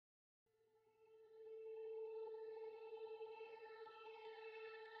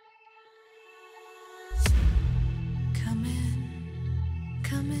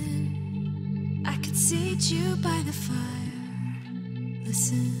seat you by the fire.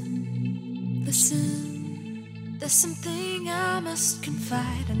 Listen, listen, there's something I must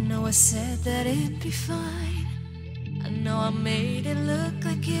confide. I know I said that it'd be fine. I know I made it look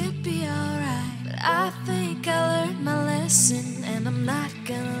like it'd be alright, but I think I learned my lesson, and I'm not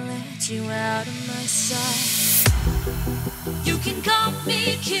gonna let you out of my sight. You can call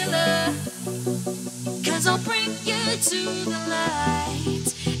me killer, 'cause I'll bring you to the light.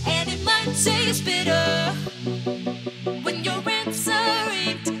 And it might taste bitter when you're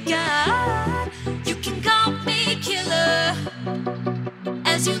answering to God. You can call me killer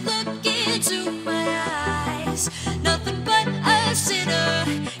as you look into my eyes. Nothing but a sinner.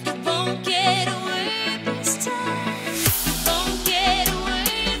 You won't get away this time. You won't get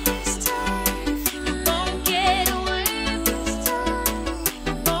away this time. You won't get away this time.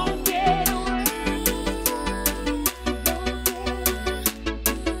 You won't get away this time.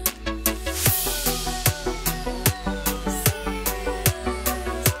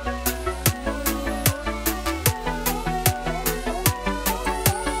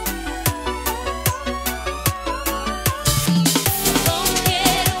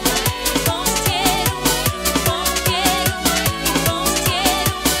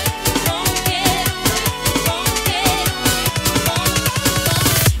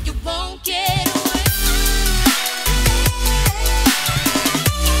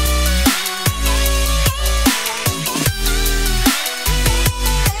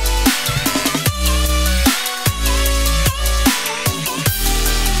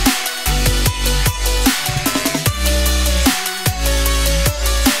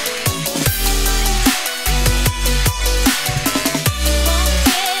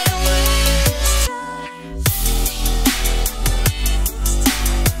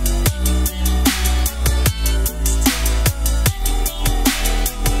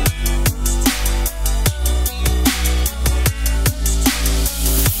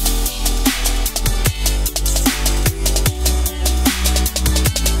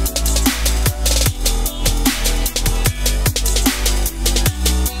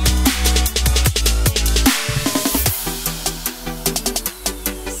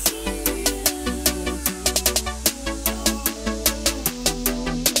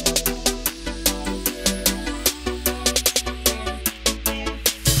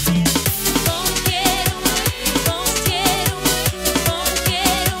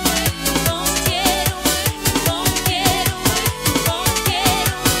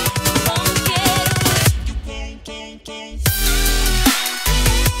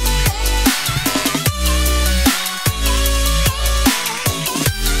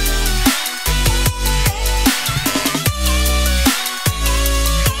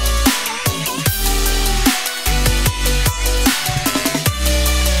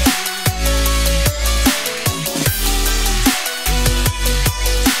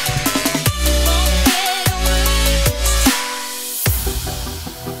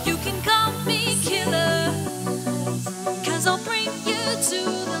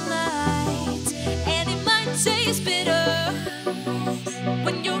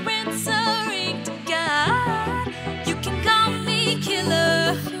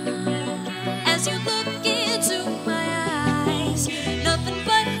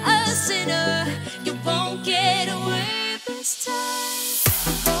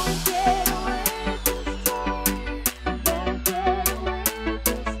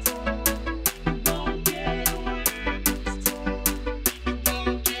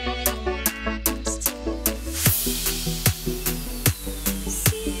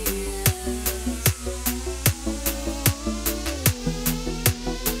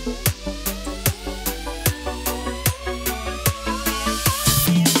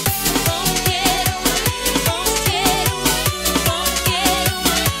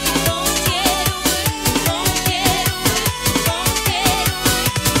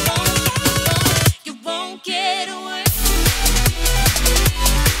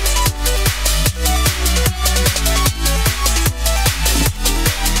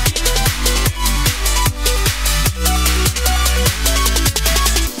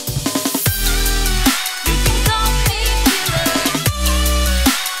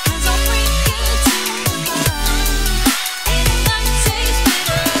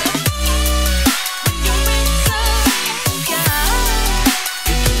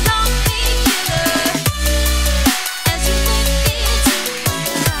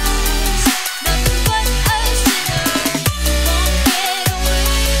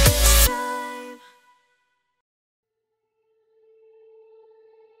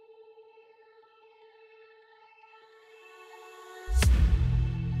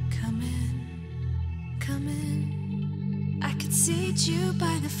 seat you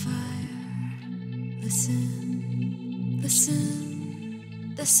by the fire. Listen,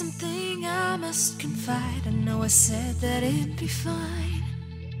 listen. There's something I must confide. I know I said that it'd be fine.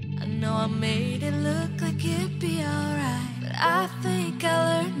 I know I made it look like it'd be alright, but I think I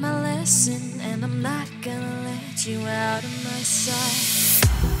learned my lesson, and I'm not gonna let you out of my sight.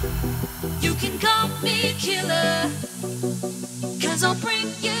 You can call me killer, 'cause I'll bring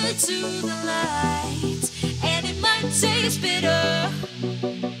you to the light, and it might taste bitter,